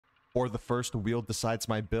Or the first wheel decides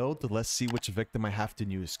my build. Let's see which victim I have to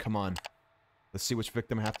use. Come on. Let's see which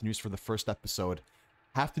victim I have to use for the first episode.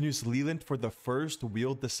 Have to use Leland for the first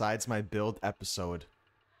wheel decides my build episode.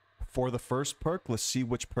 For the first perk, let's see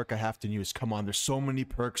which perk I have to use. Come on, there's so many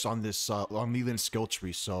perks on this on Leland's skill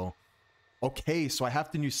tree, so... Okay, so I have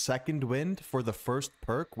to use Second Wind for the first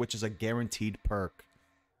perk, which is a guaranteed perk.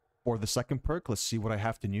 For the second perk, let's see what I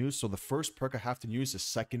have to use. So the first perk I have to use is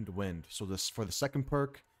Second Wind. So this for the second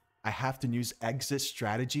perk, I have to use Exit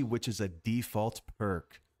Strategy, which is a default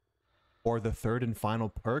perk. For the third and final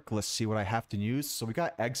perk, let's see what I have to use. So we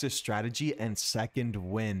got Exit Strategy and Second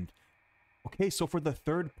Wind. Okay, so for the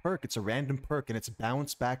third perk, it's a random perk and it's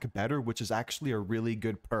Bounce Back Better, which is actually a really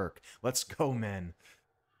good perk. Let's go, man.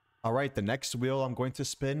 Alright, the next wheel I'm going to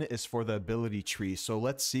spin is for the ability tree. So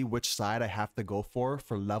let's see which side I have to go for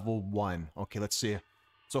level 1. Okay, let's see.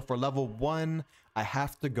 So for level 1, I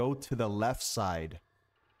have to go to the left side.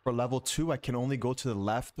 For level 2, I can only go to the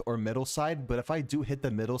left or middle side, but if I do hit the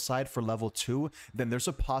middle side for level 2, then there's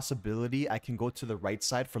a possibility I can go to the right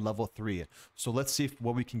side for level 3. So let's see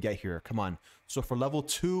what we can get here. Come on. So for level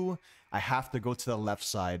 2, I have to go to the left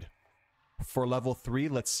side. For level 3,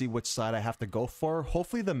 let's see which side I have to go for.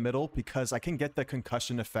 Hopefully the middle, because I can get the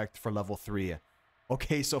concussion effect for level 3.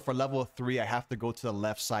 Okay, so for level 3, I have to go to the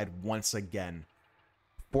left side once again.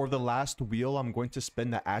 For the last wheel, I'm going to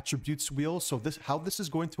spin the attributes wheel. So how this is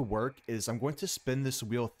going to work is I'm going to spin this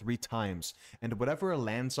wheel 3 times. And whatever it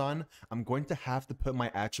lands on, I'm going to have to put my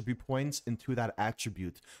attribute points into that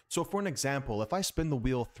attribute. So for an example, if I spin the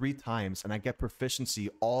wheel 3 times and I get proficiency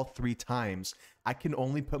all 3 times, I can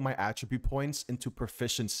only put my attribute points into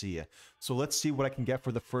proficiency. So let's see what I can get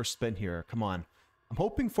for the first spin here. Come on. I'm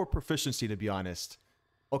hoping for proficiency, to be honest.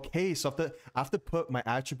 Okay, so I have to put my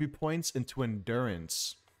attribute points into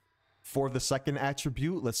endurance. For the second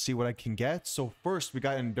attribute, let's see what I can get. So first, we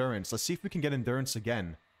got endurance. Let's see if we can get endurance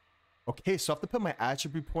again. Okay, so I have to put my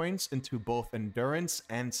attribute points into both endurance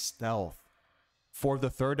and stealth. For the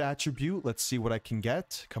third attribute, let's see what I can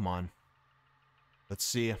get. Come on. Let's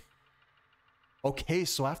see. Okay,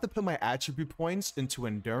 so I have to put my attribute points into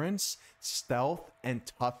endurance, stealth, and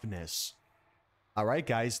toughness. Alright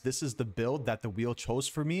guys, this is the build that the wheel chose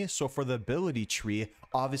for me. So for the ability tree,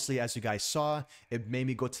 obviously as you guys saw, it made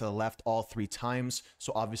me go to the left all 3 times.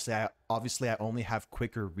 So obviously I only have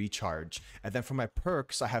quicker recharge. And then for my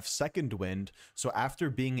perks, I have Second Wind. So after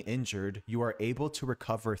being injured, you are able to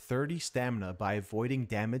recover 30 stamina by avoiding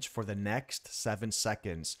damage for the next 7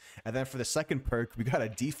 seconds. And then for the second perk, we got a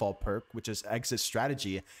default perk, which is Exit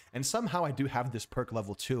Strategy. And somehow I do have this perk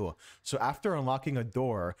level 2. So after unlocking a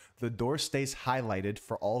door, the door stays highlighted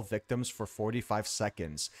for all victims for 45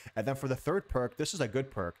 seconds. And then for the third perk, this is a good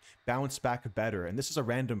perk, Bounce Back Better, and this is a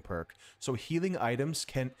random perk. So healing items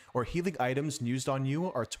used on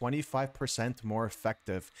you are 25% more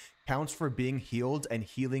effective. Counts for being healed and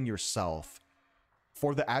healing yourself.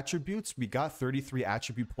 For the attributes, we got 33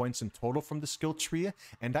 attribute points in total from the skill tree,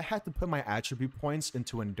 and I had to put my attribute points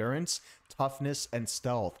into endurance, toughness, and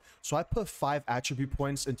stealth. So I put 5 attribute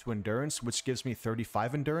points into endurance, which gives me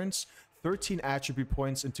 35 endurance, 13 attribute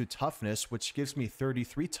points into toughness, which gives me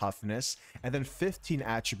 33 toughness, and then 15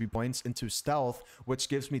 attribute points into stealth, which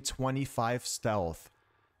gives me 25 stealth.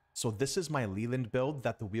 So this is my Leland build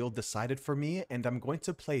that the wheel decided for me, and I'm going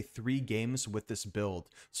to play 3 games with this build,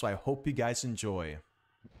 so I hope you guys enjoy.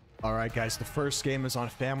 Alright guys, the first game is on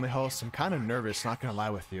Family House. I'm kind of nervous, not gonna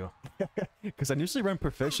lie with you. Because I usually run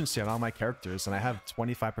proficiency on all my characters, and I have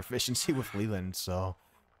 25 proficiency with Leland, so...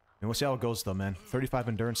 And we'll see how it goes though, man. 35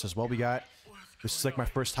 endurance as well we got. This is like my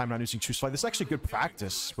first time not using Choose Flight. This is actually good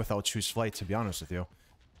practice without Choose Flight, to be honest with you.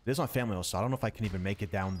 It is on Family House, so I don't know if I can even make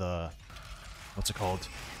it down the... What's it called?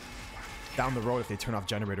 Down the road if they turn off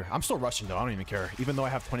generator. I'm still rushing though, I don't even care. Even though I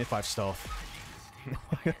have 25 stealth.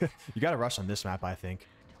 You gotta rush on this map, I think.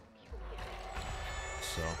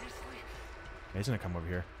 So... Yeah, he's gonna come over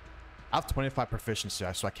here. I have 25 proficiency,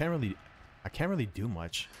 so I can't really do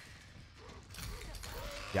much.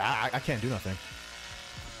 Yeah, I can't do nothing.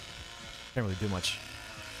 Can't really do much.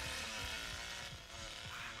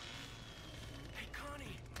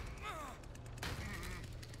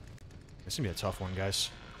 This is gonna be a tough one,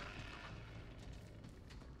 guys.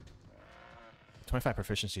 25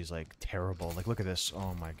 proficiency is like terrible. Like, look at this.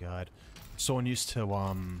 Oh my god. So unused to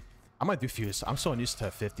I might do fuse. I'm so unused to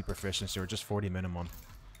 50 proficiency or just 40 minimum.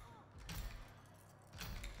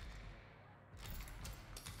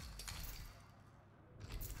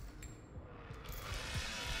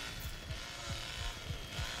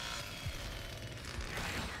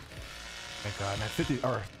 Thank god, man. 50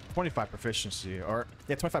 or 25 proficiency, or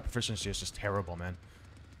yeah, 25 proficiency is just terrible, man.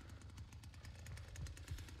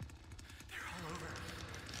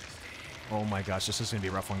 Oh my gosh, this is gonna be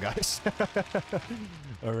a rough one, guys.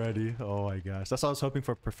 Already. Oh my gosh. That's all I was hoping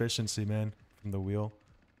for, proficiency, man. From the wheel.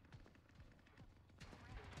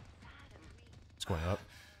 It's going up.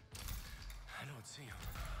 I don't see him.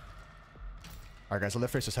 Alright guys, the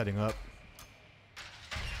lift race is heading up.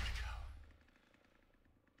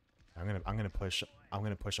 I'm gonna push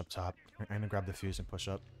up top. I'm gonna grab the fuse and push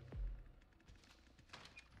up.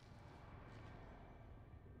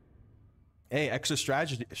 Hey, extra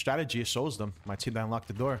strategy shows them. My team that unlocked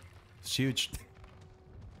the door. It's huge.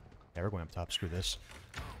 Yeah, we're going up top. Screw this.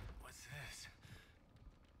 Oh, what's this?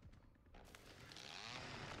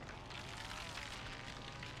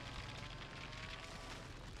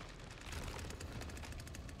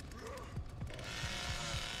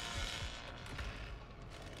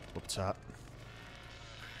 Up top.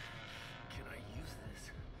 Can I use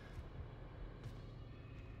this?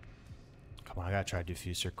 Come on, I gotta try to do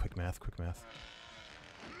fuse here. Quick math, quick math.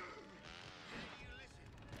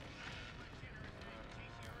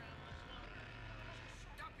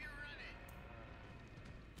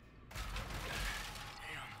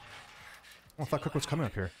 Oh, I thought Cook was coming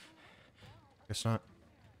up here. Guess not.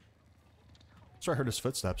 So I heard his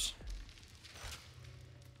footsteps.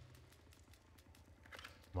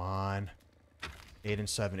 Come on. 8 and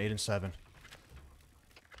 7, 8 and 7.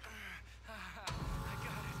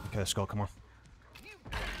 Okay, let's go, come on.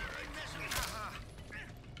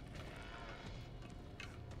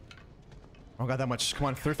 I don't got that much. Come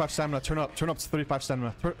on, 35 stamina. Turn up to 35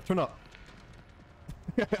 stamina. Turn up.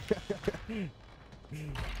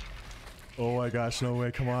 Oh my gosh, no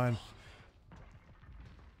way, come on. I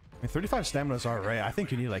mean, 35 stamina is alright. I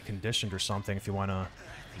think you need like conditioned or something if you want to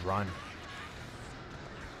run.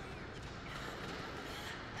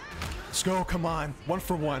 Let's go, come on. 1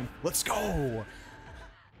 for 1. Let's go.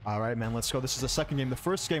 Alright, man, let's go. This is the second game. The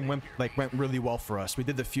first game went really well for us. We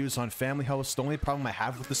did the fuse on Family House. The only problem I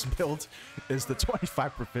have with this build is the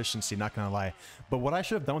 25 proficiency, not gonna lie. But what I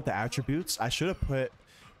should have done with the attributes, I should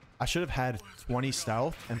have had 20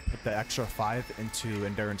 stealth and put the extra 5 into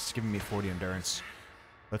endurance, giving me 40 endurance.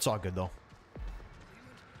 That's all good though. Okay,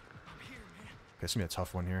 it's gonna be a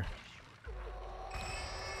tough one here.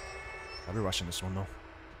 I'll be rushing this one though.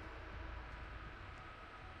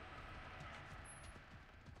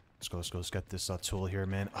 Let's get this tool here,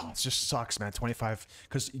 man. Oh, it just sucks, man. 25,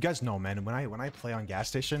 because you guys know, man, when I play on gas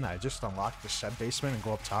station, I just unlock the shed basement and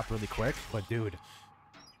go up top really quick. But dude,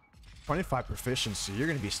 25 proficiency, you're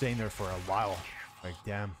gonna be staying there for a while. Like,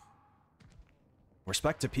 damn.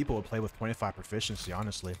 Respect to people who play with 25 proficiency,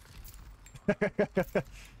 honestly.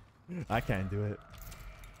 I can't do it.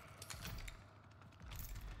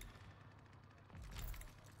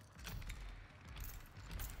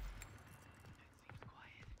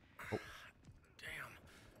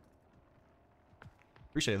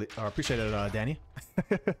 Appreciate it, Danny.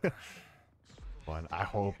 But I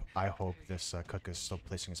hope this Cook is still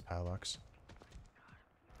placing his padlocks.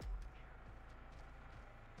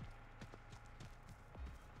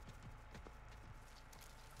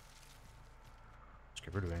 Just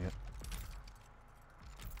keep doing it.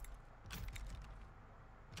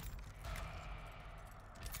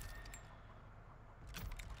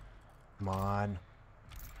 Come on.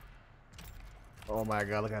 Oh my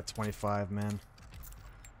god, look at that 25, man.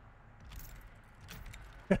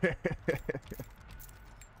 Okay.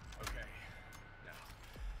 Now,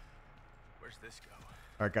 where's this go?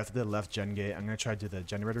 Alright, guys, I did the left gen gate. I'm gonna try to do the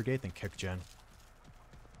generator gate, then kick gen.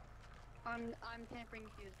 I'm tampering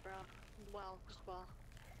fuse, bro. Well, just well.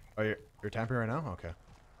 Oh, you're tampering right now? Okay.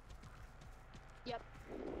 Yep.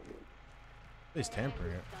 He's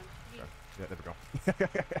tampering it. Okay. Yeah, there we go.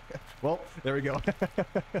 Well, there we go.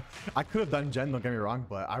 I could have done gen, don't get me wrong,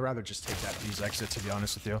 but I'd rather just take that fuse exit, to be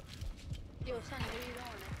honest with you. Yo, son, where you going?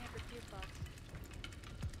 I tampered fuse box.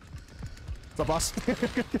 What's up, boss?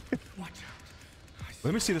 What?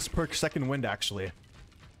 Let me see this perk, Second Wind, actually.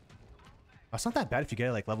 That's not that bad if you get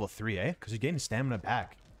it like level 3, eh? Because you're getting stamina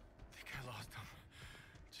back. I think I lost him.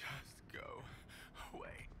 Just go away.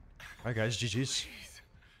 Alright, guys, GG's. Please.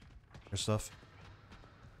 Good stuff.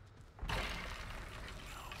 I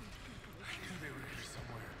knew they were here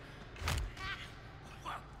somewhere.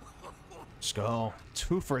 Let's go.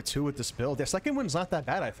 2 for 2 with this build. Yeah, Second Wind's not that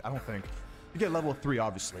bad, I don't think. You get level 3,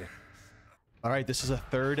 obviously. Alright, this is a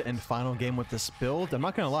third and final game with this build. I'm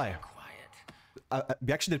not gonna lie.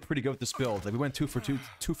 We actually did pretty good with this build. Like, we went 2 for 2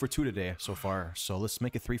 today so far. So let's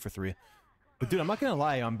make it 3 for 3. But dude, I'm not gonna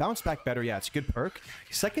lie. Bounce back better. Yeah, it's a good perk.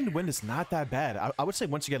 Second Wind is not that bad. I would say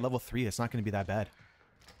once you get level 3, it's not gonna be that bad.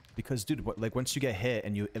 Because, dude, like once you get hit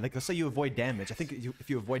and you like, let's say you avoid damage. I think if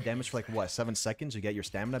you avoid damage for like what 7 seconds, you get your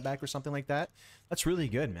stamina back or something like that. That's really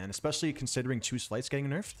good, man. Especially considering Choose Flight's getting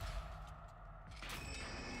nerfed.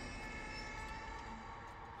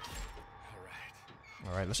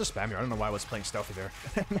 All right, let's just spam here. I don't know why I was playing stealthy there.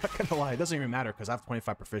 I'm not gonna lie, it doesn't even matter because I have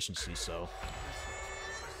 25 proficiency, so.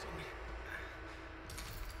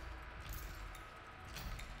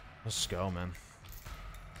 Let's go, man.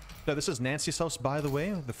 So this is Nancy's house, by the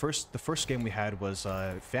way. The first game we had was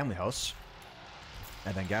Family House,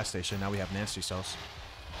 and then Gas Station. Now we have Nancy's house.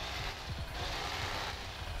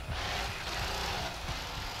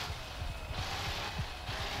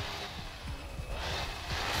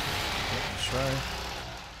 Yep, let's try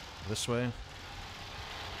this way.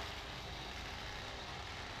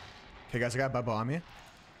 Okay, guys, I got Bubba on me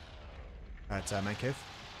at Man Cave.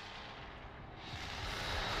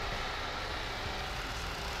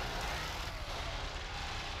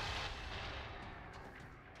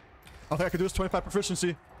 All I could do is 25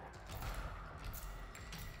 proficiency.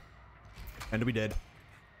 And we did.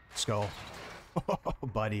 Let's go. Oh,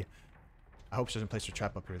 buddy. I hope she doesn't place her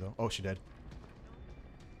trap up here, though. Oh, she did.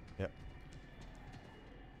 Yep.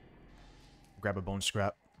 Grab a bone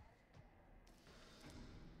scrap.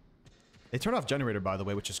 They turned off generator, by the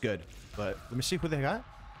way, which is good. But let me see who they got.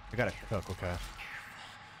 They got a cook, okay.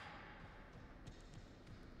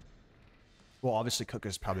 Well, obviously, Cook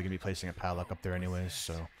is probably going to be placing a padlock up there anyways,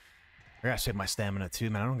 so... I gotta save my stamina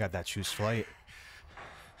too, man. I don't got that Choose Flight.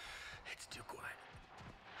 It's too quiet.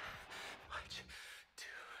 Much too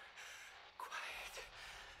quiet.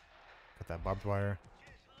 Got that barbed wire.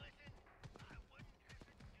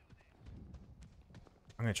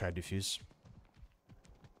 I'm gonna try to defuse.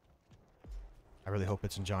 I really hope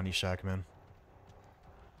it's in Johnny's shack, man.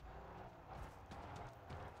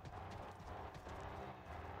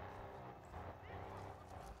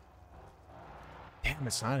 Damn,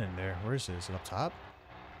 it's not in there. Where is it? Is it up top?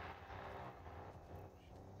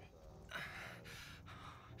 How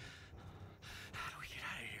do we get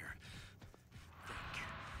out of here?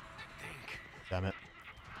 Think. Damn it.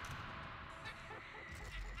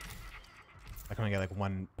 I can only get like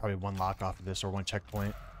probably one lock off of this or one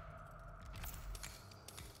checkpoint.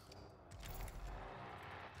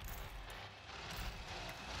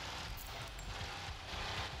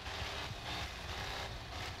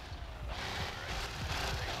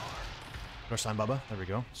 First time, Bubba. There we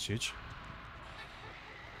go. It's huge.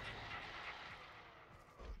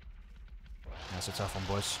 That's a tough one,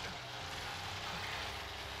 boys.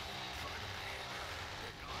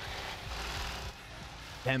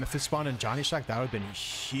 Damn, if it spawned in Johnny's shack, that would have been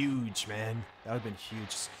huge, man. That would have been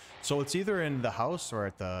huge. So it's either in the house or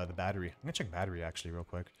at the battery. I'm gonna check battery, actually, real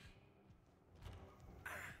quick.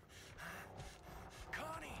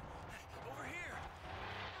 Connie, over here.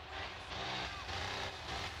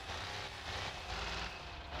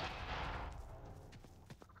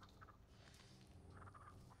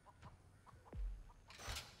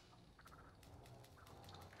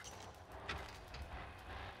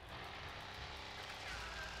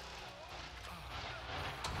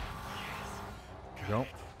 There we go.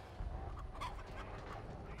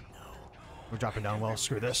 We're dropping down well.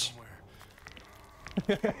 Screw this.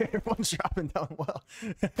 Everyone's dropping down well.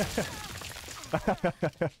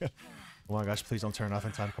 Oh my gosh, please don't turn off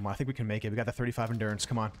in time. Come on, I think we can make it. We got the 35 endurance.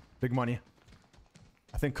 Come on. Big money.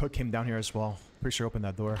 I think Cook came down here as well. Pretty sure opened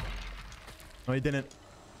that door. No, he didn't.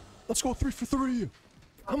 Let's go 3 for 3.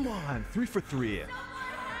 Come on, 3 for 3.